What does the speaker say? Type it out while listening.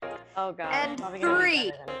Oh god. And Probably gonna be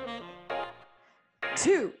 3, better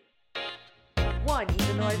 2, 1.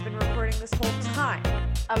 Even though I've been recording this whole time.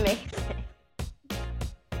 than- Amazing.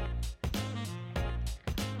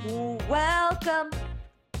 Welcome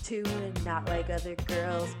to Not Like Other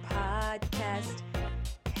Girls podcast.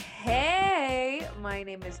 Hey, my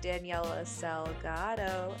name is Daniela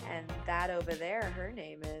Salgado, and that over there, her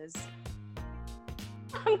name is.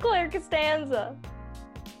 I'm Claire Costanza.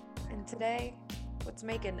 And today, what's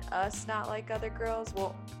making us not like other girls,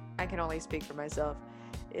 well, I can only speak for myself,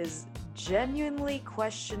 is genuinely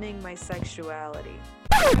questioning my sexuality.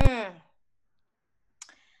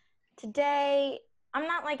 Today, I'm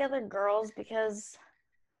not like other girls because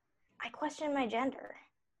I question my gender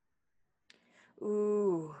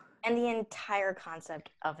Ooh, and the entire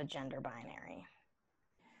concept of a gender binary.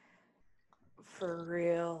 for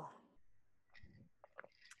real.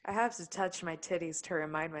 I have to touch my titties to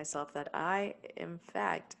remind myself that I, in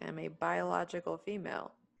fact, am a biological female.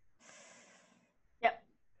 Yep.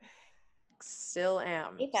 Still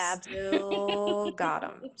am. Hey, Fab. Still got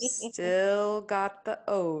them. Still got the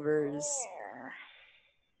overs.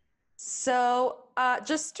 So,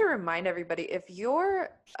 just to remind everybody, if you're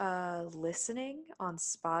listening on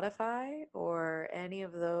Spotify or any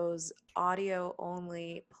of those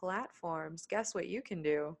audio-only platforms, guess what you can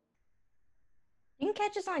do? You can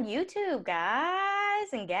catch us on YouTube,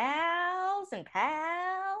 guys and gals and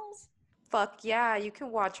pals. Fuck yeah, you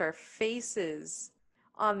can watch our faces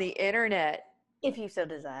on the internet. If you so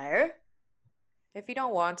desire. If you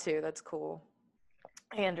don't want to, that's cool.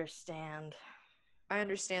 I understand. I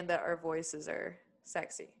understand that our voices are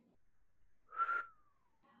sexy,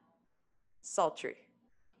 sultry,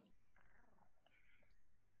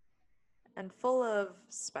 and full of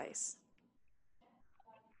spice.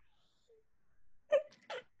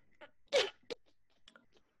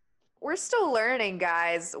 We're still learning,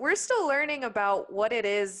 guys. We're still learning about what it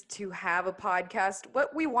is to have a podcast,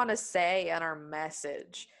 what we want to say, and our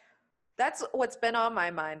message. That's what's been on my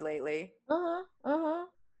mind lately.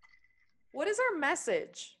 What is our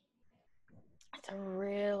message? That's a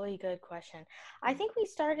really good question. I think we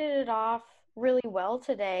started it off really well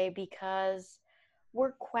today because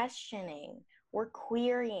we're questioning, we're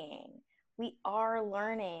querying, we are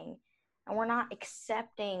learning, and we're not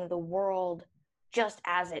accepting the world just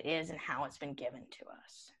as it is and how it's been given to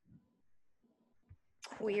us.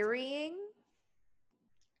 Querying?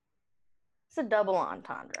 It's a double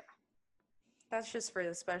entendre. That's just for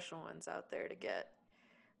the special ones out there to get.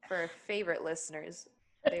 For our favorite listeners,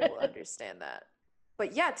 they will understand that.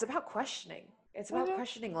 But yeah, it's about questioning. It's about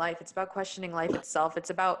questioning life. It's about questioning life itself. It's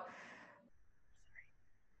about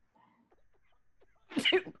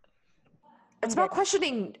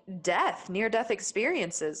questioning death, near-death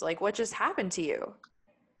experiences. Like, what just happened to you?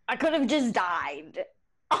 I could have just died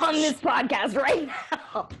on this podcast right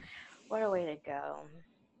now. What a way to go.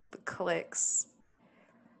 The clicks.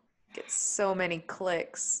 Get so many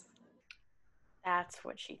clicks. That's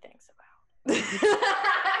what she thinks about.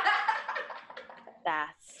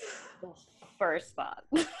 That's the first thought.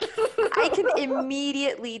 I can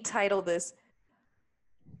immediately title this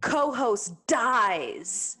Co-host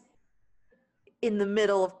Dies in the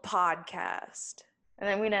Middle of Podcast. And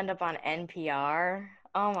then we'd end up on NPR.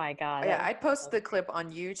 Oh my god. Yeah, I'd post the clip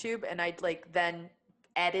on YouTube and I'd then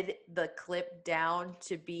edit the clip down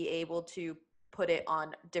to be able to put it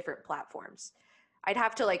on different platforms. I'd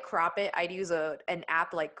have to crop it. I'd use an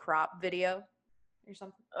app like Crop Video or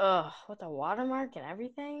something. Ugh, with the watermark and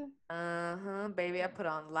everything? Baby, I put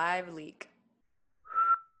on Live Leak.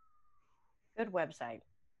 Good website.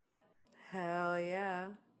 Hell yeah.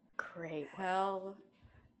 Great. Hell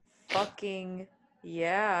fucking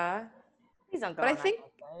yeah. Please don't go But on I think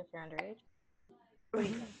if you're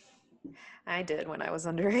underage. I did when I was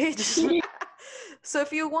underage. So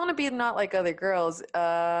if you want to be not like other girls,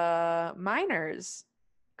 minors,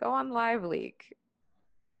 go on Live Leak.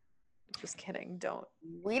 Just kidding, don't.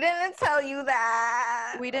 We didn't tell you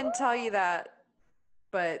that. We didn't tell you that,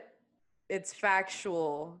 but it's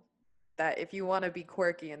factual that if you want to be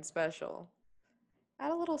quirky and special,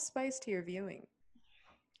 add a little spice to your viewing.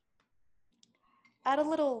 Add a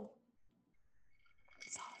little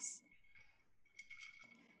sauce.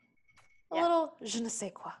 A little je ne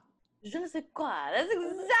sais quoi. Je ne sais quoi. That's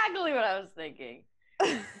exactly what I was thinking.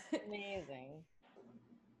 Amazing.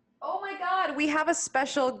 Oh my God, we have a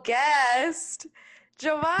special guest,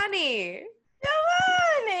 Giovanni.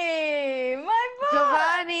 Giovanni, my boy.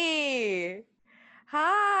 Giovanni.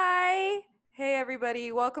 Hi. Hey,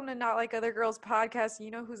 everybody. Welcome to Not Like Other Girls podcast. You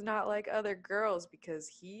know who's not like other girls because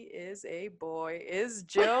he is a boy, is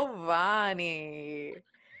Giovanni.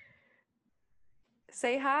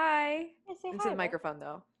 Say hi. Yeah, say Into hi, the bud. microphone,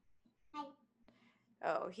 though. Hi.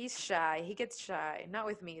 Oh, he's shy. He gets shy. Not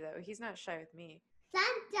with me, though. He's not shy with me.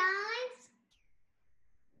 Sometimes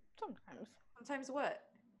Sometimes. Sometimes what?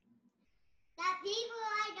 that people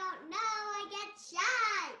I don't know, I get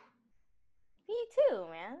shy. Me too,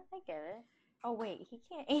 man. I get it. Oh wait, he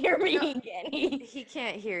can't hear me No. again. He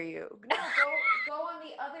can't hear you. No, go on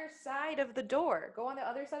the other side of the door. Go on the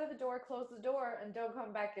other side of the door, close the door, and don't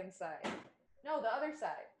come back inside. No, the other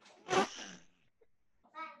side.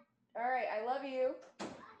 All right, I love you.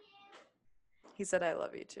 He said I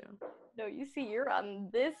love you too. No, you see, you're on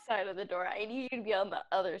this side of the door. I need you to be on the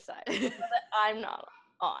other side so that I'm not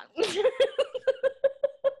on.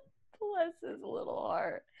 Bless his little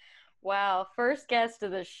heart. Wow, first guest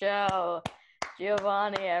of the show,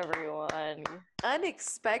 Giovanni, everyone.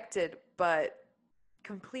 Unexpected, but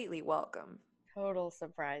completely welcome. Total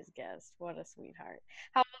surprise guest. What a sweetheart.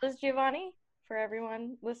 How old is Giovanni for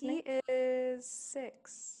everyone listening? He is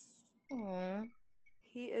 6. Aw.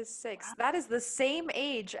 He is 6. That is the same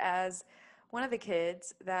age as one of the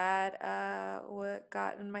kids that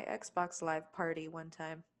got in my Xbox Live party one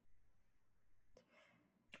time.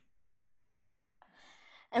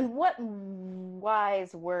 And what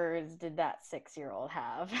wise words did that 6-year-old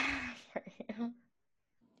have for you?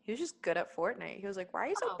 He was just good at Fortnite. He was like, "Why are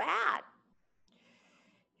you so Oh. bad?"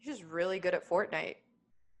 He's just really good at Fortnite.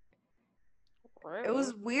 It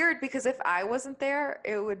was weird because if I wasn't there,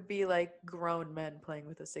 it would be like grown men playing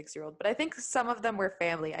with a 6-year-old. But I think some of them were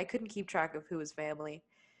family. I couldn't keep track of who was family.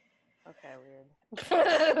 Okay, weird.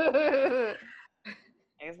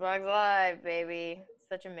 Xbox Live, baby.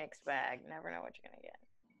 Such a mixed bag. Never know what you're gonna get.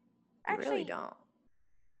 You really don't.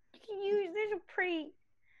 You can use. There's a pretty,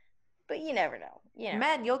 but you never know. You know.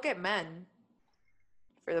 Men, you'll get men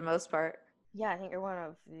for the most part. Yeah, I think you're one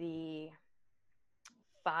of the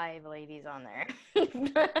 5 ladies on there. I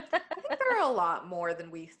think there are a lot more than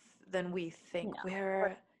we think.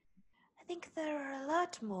 No. I think there are a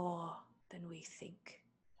lot more than we think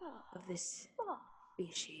of this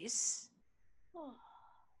species.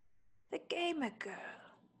 The gamer girl.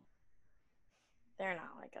 They're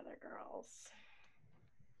not like other girls.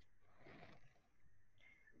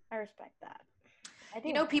 I respect that. I do.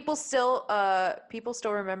 You know, people still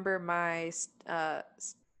remember my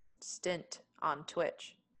stint on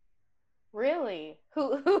Twitch. Really?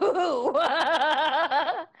 Who?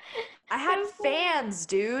 I had fans,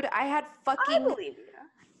 dude. I had I fucking believe you.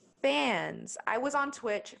 fans. I was on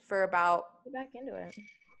Twitch for about Get back into it.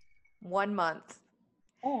 1 month.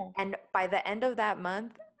 Oh. And by the end of that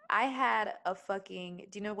month, I had a fucking,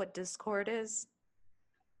 do you know what Discord is?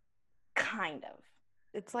 Kind of.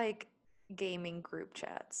 It's like gaming group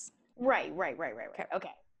chats. Right.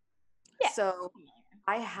 Okay. Yeah. So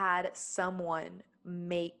I had someone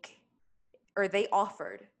they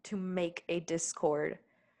offered to make a Discord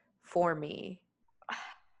for me.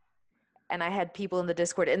 And I had people in the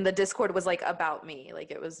Discord, and the Discord was like about me.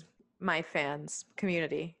 Like it was my fans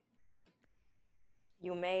community.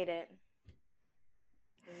 You made it.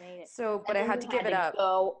 You made it. So, but I had to give it up.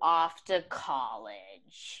 Go off to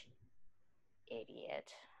college.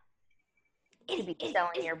 Idiot. You could be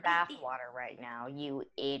selling your bathwater right now, you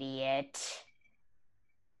idiot.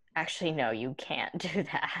 Actually, no, you can't do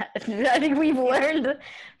that. I think we've learned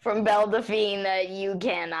from Belle Delphine that you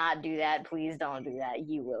cannot do that. Please don't do that.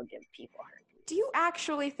 You will give people herpes. Do you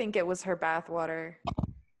actually think it was her bathwater?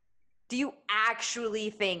 Do you actually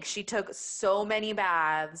think she took so many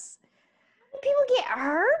baths People get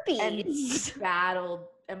herpes. and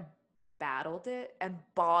battled it and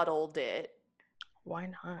bottled it? Why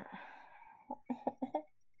not?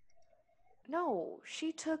 No,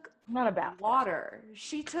 she took Not a bath water.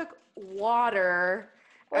 She took water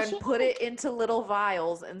and put it into little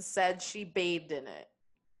vials and said she bathed in it.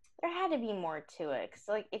 There had to be more to it. Cause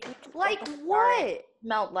like if you Like what?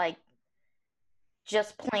 smelled like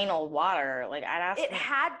just plain old water, like I'd ask. It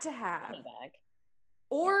had to have. Bag.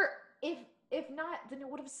 Or if not, then it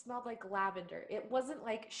would have smelled like lavender. It wasn't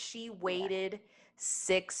like she waited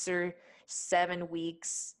 6 or 7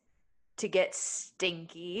 weeks to get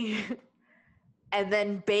stinky and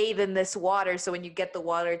then bathe in this water. So when you get the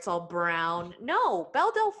water, it's all brown. No,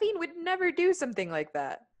 Belle Delphine would never do something like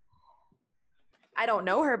that. I don't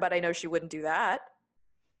know her, but I know she wouldn't do that.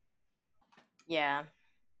 Yeah.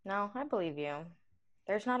 No, I believe you.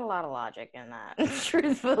 There's not a lot of logic in that,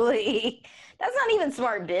 truthfully. That's not even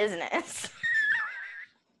smart business.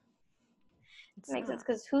 It makes sense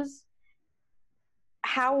because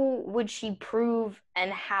how would she prove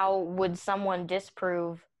and how would someone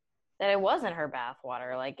disprove that it wasn't her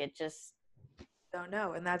bathwater? Like it just don't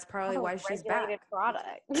know, and that's probably why she's regulated back.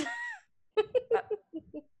 product.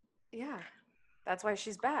 That's why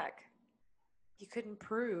she's back. You couldn't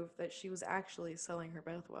prove that she was actually selling her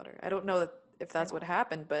bathwater. I don't know if that's what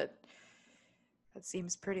happened, but that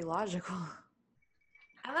seems pretty logical.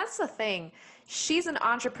 And that's the thing. She's an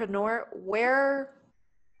entrepreneur. We're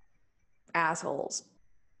assholes.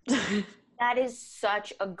 That is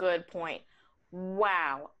such a good point.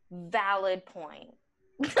 Wow. Valid point.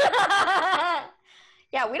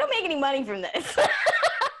 Yeah, we don't make any money from this.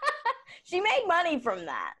 She made money from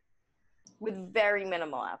that with very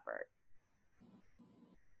minimal effort.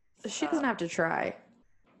 She doesn't have to try.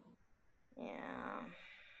 Yeah.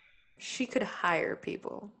 She could hire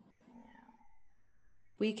people.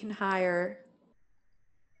 We can hire.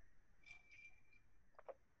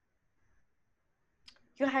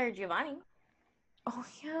 You hired Giovanni. Oh,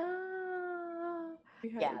 yeah.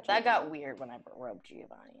 Yeah, that got weird when I roped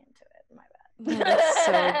Giovanni into it. My bad. No, that's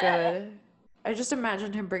so good. I just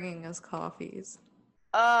imagined him bringing us coffees.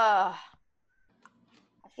 I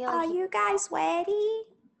feel like Are you guys ready?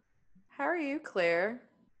 How are you, Claire?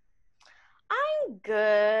 I'm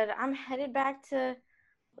good. I'm headed back to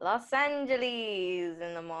Los Angeles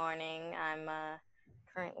in the morning. I'm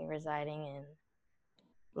currently residing in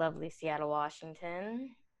lovely Seattle,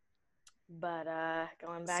 Washington. But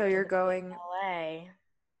going back So to you're going LA.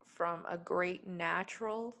 from a great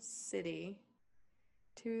natural city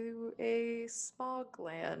to a smog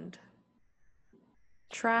land.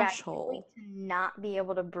 Trash hole. To not be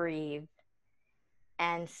able to breathe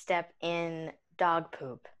and step in dog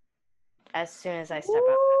poop as soon as I step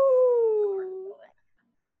out.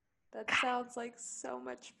 That sounds like so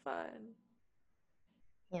much fun.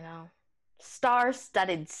 You know,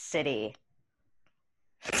 star-studded city.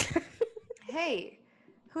 Hey,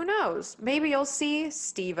 who knows? Maybe you'll see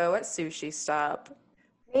Steve-O at Sushi Stop.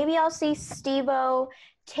 Maybe I'll see Steve-O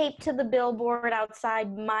taped to the billboard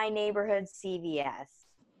outside my neighborhood CVS.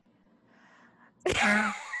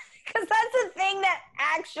 Because that's a thing that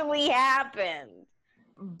actually happened.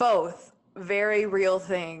 Both very real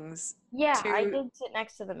things. Yeah, I did sit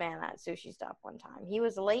next to the man at Sushi Stop one time. He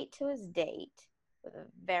was late to his date with a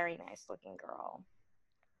very nice looking girl.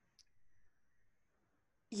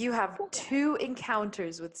 You have 2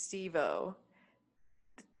 encounters with Steve-O.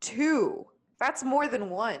 2. That's more than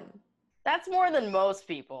 1. That's more than most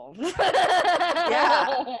people.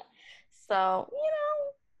 Yeah. So,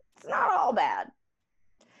 it's not all bad.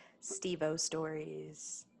 Steve-O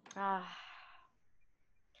stories. Remember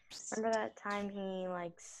that time he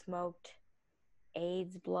smoked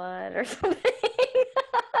AIDS blood or something?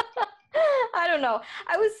 I don't know.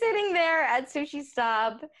 I was sitting there at Sushi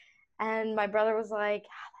Stop and my brother was like,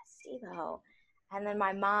 that's Steve-O. And then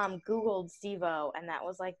my mom Googled Steve-O and that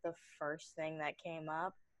was the first thing that came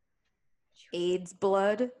up. AIDS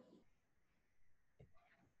blood?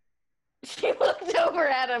 She looked over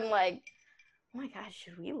at him like, oh my gosh,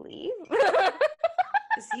 should we leave?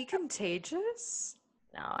 Is he contagious?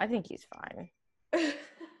 No, I think he's fine.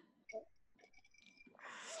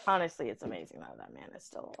 Honestly, it's amazing that man is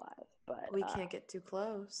still alive. But we can't get too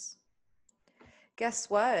close. Guess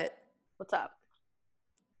what? What's up?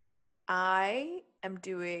 I am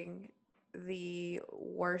doing the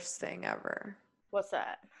worst thing ever. What's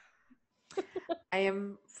that? I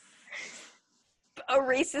am a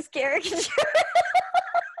racist caricature.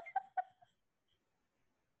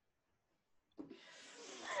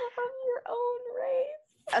 Of your own race.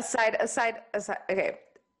 Aside. Okay.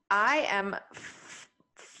 I am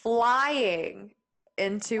flying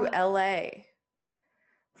into LA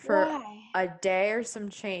for a day or some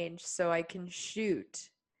change so I can shoot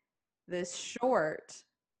this short.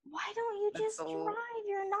 Why don't you just drive?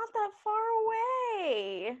 You're not that far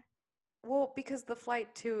away. Well, because the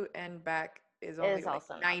flight to and back is only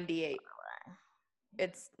also 98.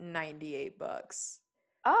 It's $98.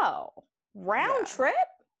 Oh, round trip?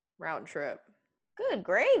 Round trip. Good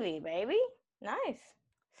gravy, baby. Nice.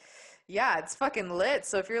 Yeah, it's fucking lit.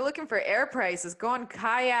 So if you're looking for air prices, go on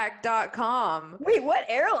kayak.com. Wait, what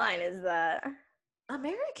airline is that?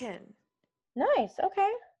 American. Nice.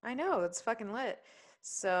 Okay. I know, it's fucking lit.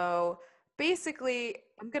 So basically,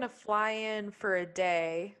 I'm going to fly in for a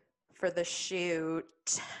day for the shoot.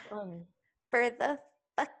 For the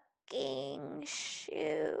fucking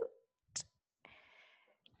shoot.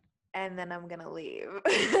 And then I'm going to leave.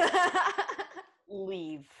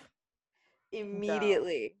 Leave.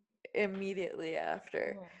 Immediately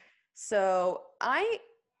after. So I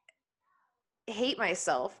hate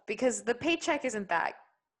myself because the paycheck isn't that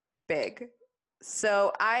big.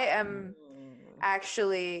 So I am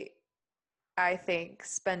actually, I think,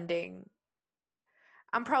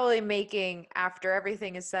 I'm probably making, after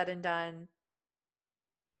everything is said and done,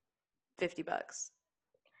 $50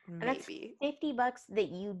 And that's maybe. $50 that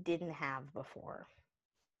you didn't have before.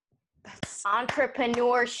 That's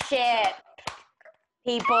Entrepreneurship,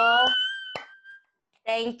 people.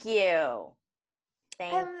 Thank you.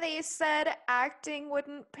 and they said acting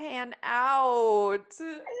wouldn't pan out.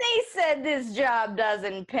 They said this job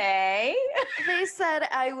doesn't pay. They said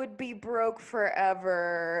I would be broke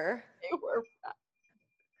forever. They were,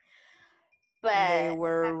 They but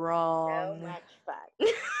were so wrong. much fun.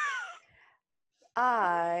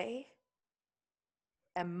 I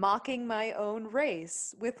am mocking my own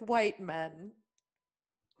race with white men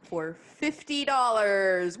for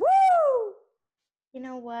 $50. Woo! You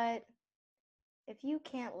know what? If you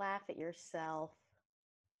can't laugh at yourself,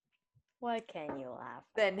 what can you laugh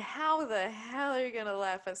at? Then how the hell are you gonna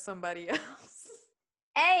laugh at somebody else?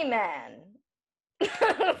 Amen.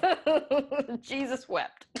 Jesus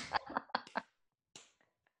wept.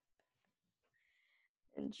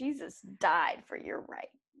 And Jesus died for your right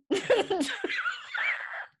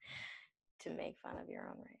to make fun of your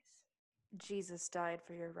own race. Jesus died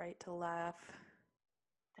for your right to laugh.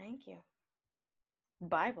 Thank you.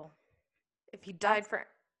 Bible. If he died for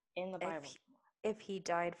In the Bible. if he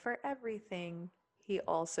died for everything, he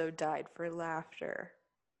also died for laughter.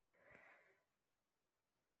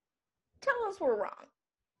 Tell us we're wrong.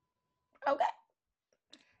 Okay.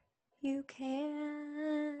 You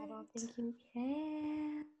can't. I don't think you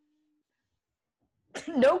can.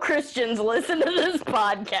 No Christians listen to this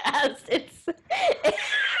podcast.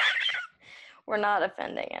 We're not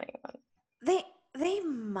offending anyone. They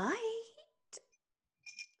might.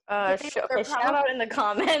 Okay, shout out in the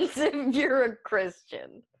comments if you're a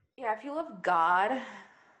Christian. Yeah, if you love God,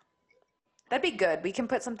 that'd be good. We can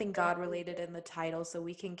put something God related in the title so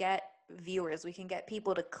we can get viewers, we can get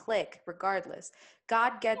people to click regardless.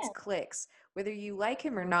 God gets clicks, whether you like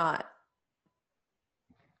him or not.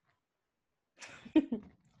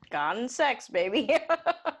 God and sex, baby.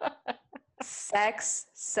 Sex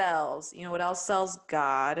sells. You know what else sells?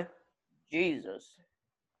 God. Jesus.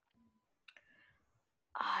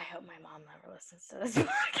 I hope my mom never listens to this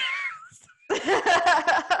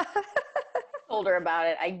podcast. Told her about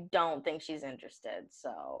it. I don't think she's interested,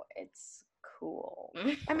 so it's cool.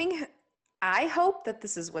 I mean, I hope that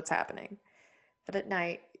this is what's happening. But at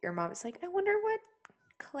night, your mom is like, I wonder what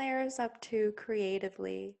Claire is up to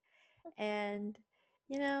creatively. And,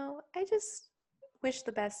 you know, I just wish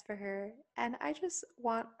the best for her. And I just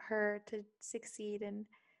want her to succeed in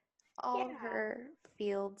all of her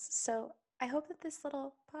fields. So I hope that this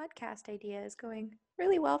little podcast idea is going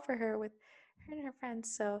really well for her with her and her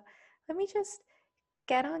friends. So let me just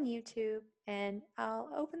get on YouTube and I'll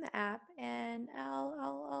open the app and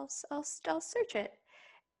I'll search it.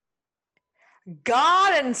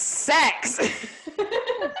 God and sex.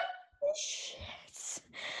 Shit.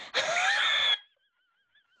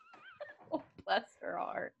 Oh, bless her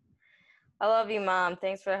heart. I love you, Mom.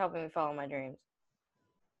 Thanks for helping me follow my dreams.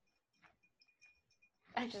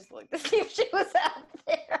 I just looked to see if she was out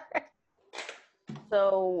there.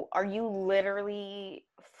 So, are you literally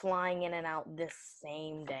flying in and out this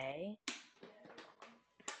same day?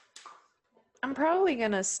 I'm probably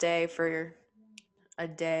gonna stay for a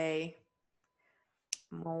day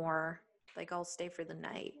more. Like I'll stay for the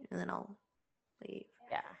night and then I'll leave.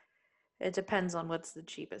 Yeah. It depends on what's the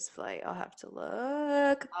cheapest flight. I'll have to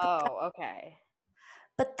look. Oh, okay.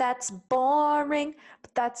 But that's boring.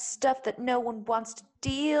 But that's stuff that no one wants to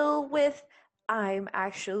deal with. I'm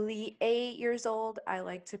actually 8 years old. I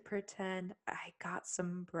like to pretend I got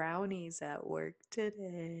some brownies at work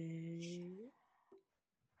today.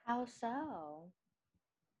 How so?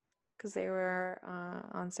 Because they were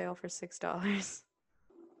on sale for $6.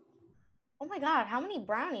 Oh my God, how many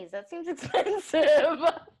brownies? That seems expensive.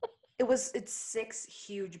 It's 6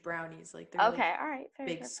 huge brownies. Like they're Okay, all right. Fair,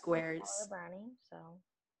 big fair. squares. Smaller brownie, so.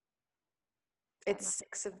 It's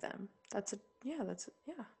 6 of them. Yeah.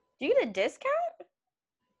 Do you get a discount?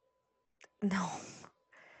 No.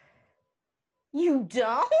 You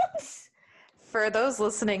don't? For those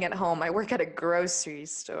listening at home, I work at a grocery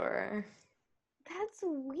store. That's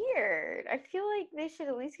weird. I feel like they should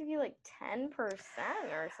at least give you like 10%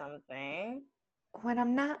 or something. When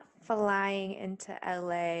I'm not flying into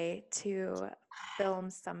LA to film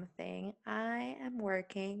something, I am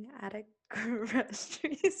working at a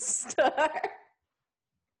grocery store.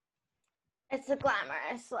 It's a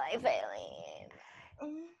glamorous life, Aileen.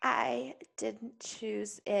 I didn't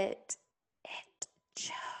choose it. It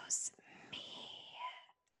chose me.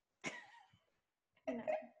 No.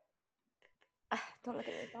 Don't look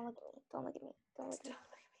at me. Don't look at me. Don't look at me. Don't look at me.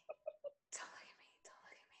 Don't look at me. Don't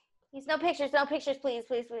look at me. Please, no pictures. No pictures, please,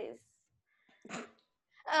 please, please.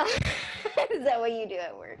 Is that what you do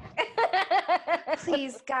at work?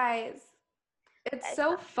 Please, guys. It's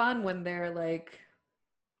so fun when they're like,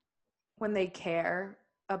 when they care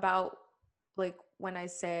about, like, when I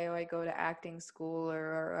say, oh, I go to acting school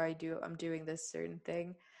or I'm doing this certain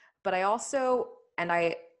thing. But I also, and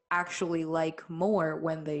I actually like more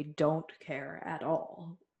when they don't care at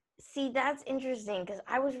all. See, that's interesting because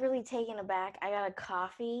I was really taken aback. I got a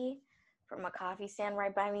coffee from a coffee stand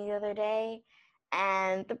right by me the other day,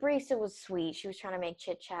 and the barista was sweet. She was trying to make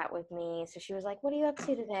chit chat with me, so she was like, "What are you up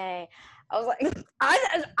to today?" I was like,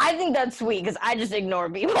 "I think that's sweet because I just ignore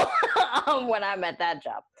people when I'm at that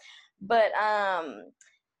job." But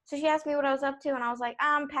so she asked me what I was up to, and I was like,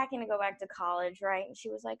 "I'm packing to go back to college, right?" And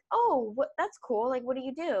she was like, "Oh, that's cool. Like, what do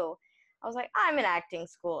you do?" I was like, "I'm in acting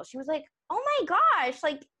school." She was like, "Oh my gosh,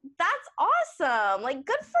 like that's awesome. Like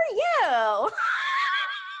good for you."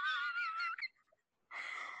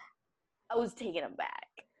 I was taken aback.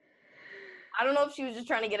 I don't know if she was just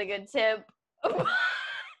trying to get a good tip.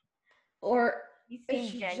 Or You if seem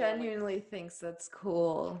she genuinely. genuinely thinks that's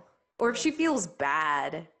cool. Or if she feels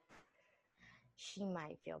bad. She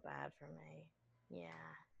might feel bad for me. Yeah.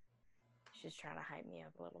 She's trying to hype me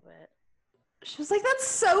up a little bit. She was like, that's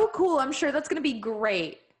so cool. I'm sure that's going to be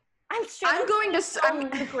great. I'm sure I'm going to so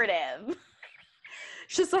lucrative.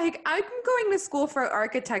 She's like, I'm going to school for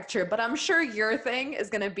architecture, but I'm sure your thing is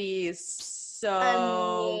going to be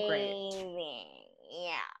so great. Amazing.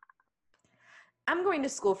 Yeah. I'm going to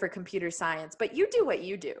school for computer science, but you do what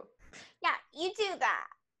you do. Yeah, you do that.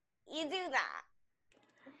 You do that.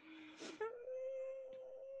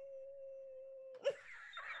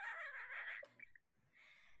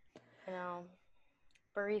 You know,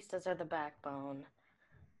 baristas are the backbone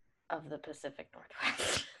of the Pacific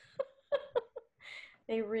Northwest.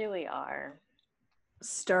 They really are.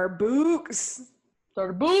 Starbucks.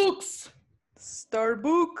 Starbucks.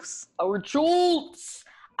 Starbucks. Howard Schultz.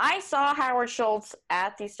 I saw Howard Schultz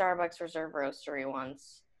at the Starbucks Reserve Roastery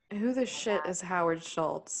once. Who the shit is Howard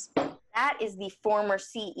Schultz? That is the former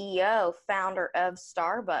CEO, founder of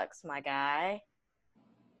Starbucks, my guy.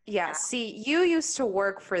 Yeah, see, you used to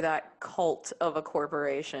work for that cult of a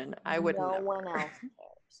corporation. I would No never. one else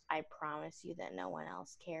cares. I promise you that no one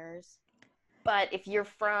else cares. But if you're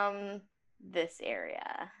from this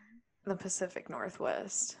area, The Pacific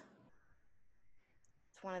Northwest.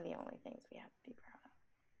 it's one of the only things we have to be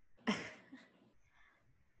proud of.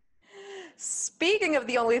 Speaking of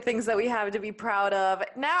the only things that we have to be proud of,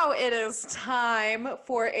 now it is time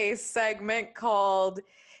for a segment called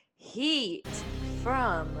Heat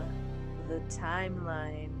from the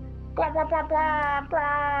Timeline. Blah, blah, blah, blah,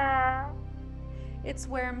 blah. It's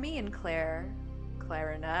where me and Claire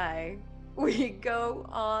and I, we go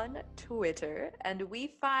on Twitter and we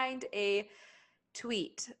find a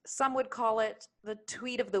tweet. Some would call it the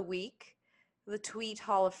tweet of the week, the tweet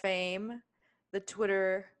hall of fame, the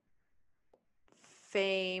Twitter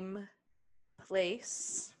fame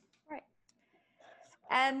place. Right.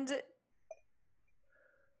 And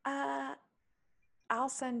I'll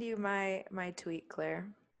send you my tweet, Claire.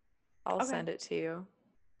 I'll send it to you.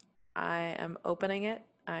 I am opening it.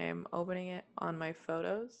 I am opening it on my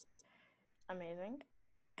photos. Amazing.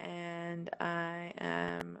 And I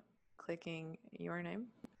am clicking your name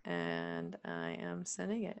and I am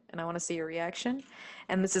sending it. And I want to see your reaction.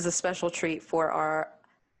 And this is a special treat for our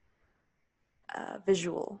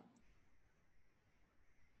visual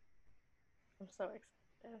I'm so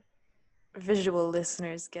excited. visual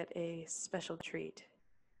listeners get a special treat.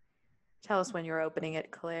 Tell us when you're opening it,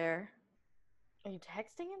 Claire. Are you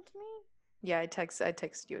texting it to me? Yeah, I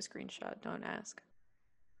texted you a screenshot. Don't ask.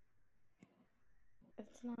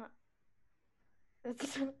 It's not.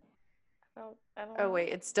 It's not. I don't Oh know. wait,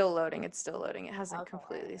 it's still loading. It's still loading. It hasn't Okay,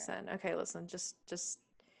 completely alright. sent. Okay, listen, just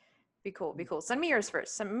be cool. Be cool. Send me yours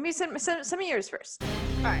first. Send me yours first. All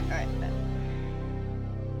right.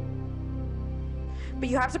 But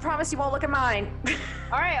you have to promise you won't look at mine.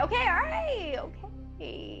 All right. Okay.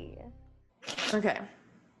 Okay.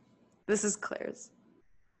 This is Claire's.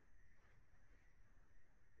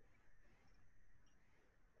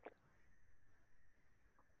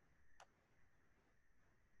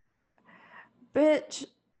 Bitch.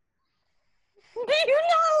 Do you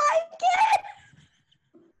not like it?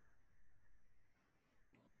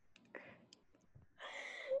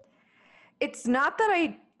 It's not that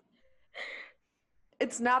I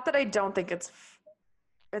don't think it's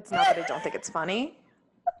not that I don't think it's funny.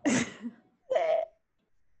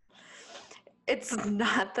 It's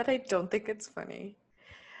not that I don't think it's funny.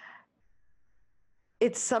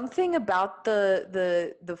 It's something about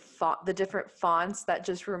the different fonts that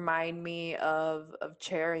just remind me of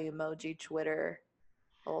cherry emoji Twitter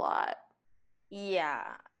a lot.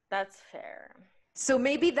 Yeah, that's fair. So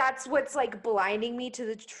maybe that's what's like blinding me to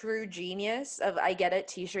the true genius of I get it,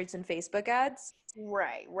 t-shirts and Facebook ads.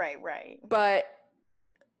 Right. But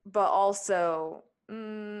also, I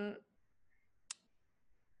don't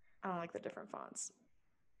like the different fonts.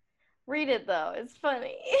 Read it though. It's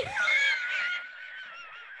funny.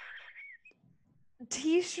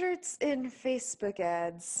 T-shirts and Facebook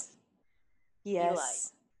ads.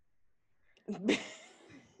 Yes.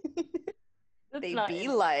 They be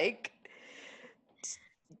like,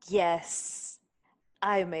 yes,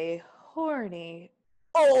 I'm a horny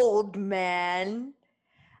old man.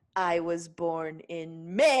 I was born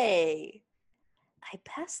in May. I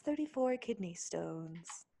passed 34 kidney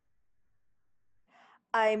stones.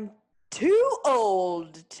 I'm too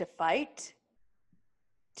old to fight,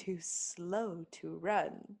 too slow to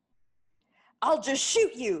run. I'll just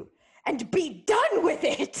shoot you and be done with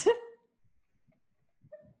it.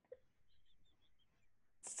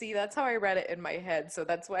 See, that's how I read it in my head, so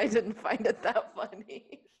that's why I didn't find it that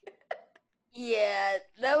funny. Yeah,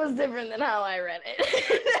 that was different than how I read it.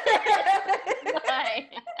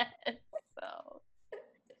 So.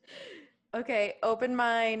 Okay, open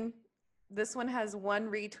mine. This one has 1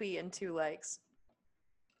 retweet and 2 likes.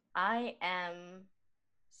 I am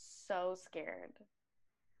so scared,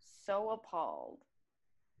 so appalled,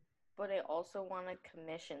 but I also want to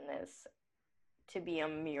commission this to be a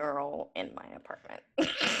mural in my apartment.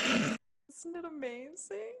 Isn't it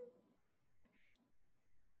amazing?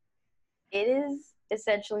 It is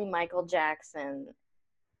essentially Michael Jackson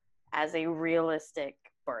as a realistic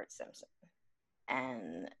Bart Simpson.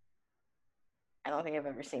 And I don't think I've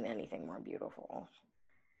ever seen anything more beautiful.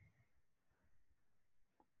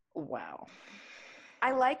 Wow.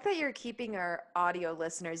 I like that you're keeping our audio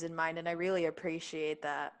listeners in mind, and I really appreciate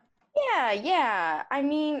that. Yeah. I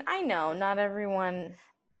mean, I know not everyone.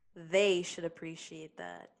 They should appreciate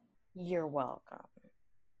that. You're welcome.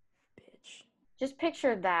 Bitch. Just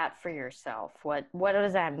picture that for yourself. What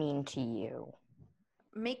does that mean to you?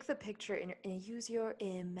 Make the picture and use your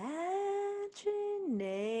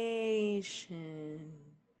imagination.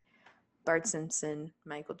 Bart Simpson,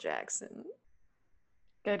 Michael Jackson.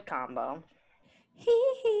 Good combo.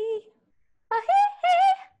 Hee hee.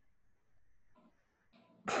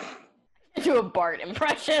 Do a Bart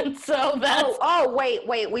impression, so that's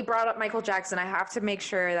wait, we brought up Michael Jackson. I have to make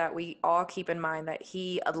sure that we all keep in mind that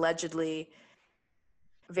he allegedly,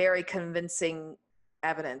 very convincing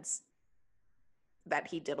evidence that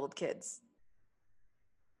he diddled kids.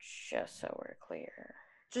 just so we're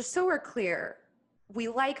clear. We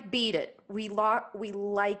like Beat It. We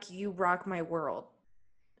like You Rock My World.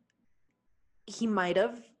 He might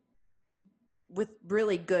have, with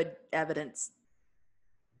really good evidence,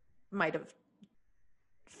 might have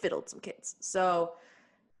fiddled some kids. So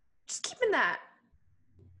just keeping that.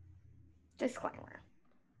 Disclaimer.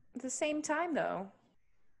 At the same time, though,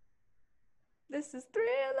 this is Thriller.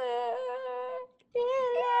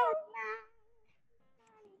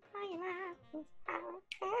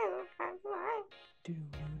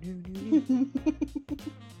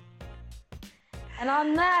 And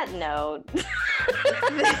on that note,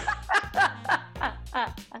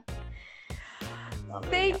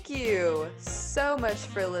 thank you so much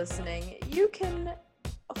for listening. You can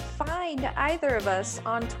find either of us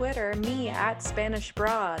on Twitter, me at Spanish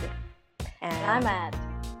Broad. And I'm at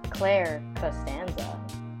Claire Costanza.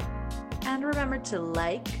 And remember to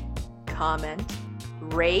like, comment,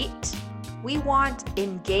 rate. We want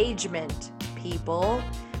engagement, people.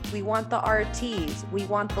 We want the RTs. We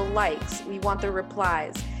want the likes. We want the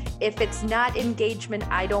replies. If it's not engagement,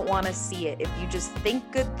 I don't want to see it. If you just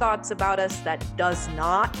think good thoughts about us, that does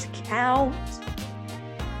not count.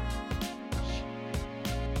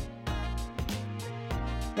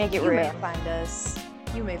 Make it You real.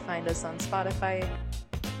 You may find us on Spotify,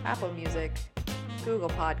 Apple Music, Google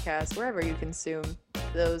Podcasts, wherever you consume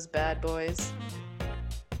those bad boys.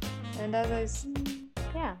 And as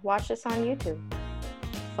Yeah, watch this on YouTube.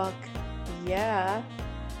 fuck yeah.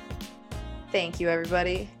 Thank you,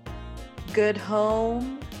 everybody. Good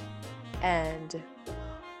home and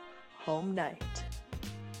home night.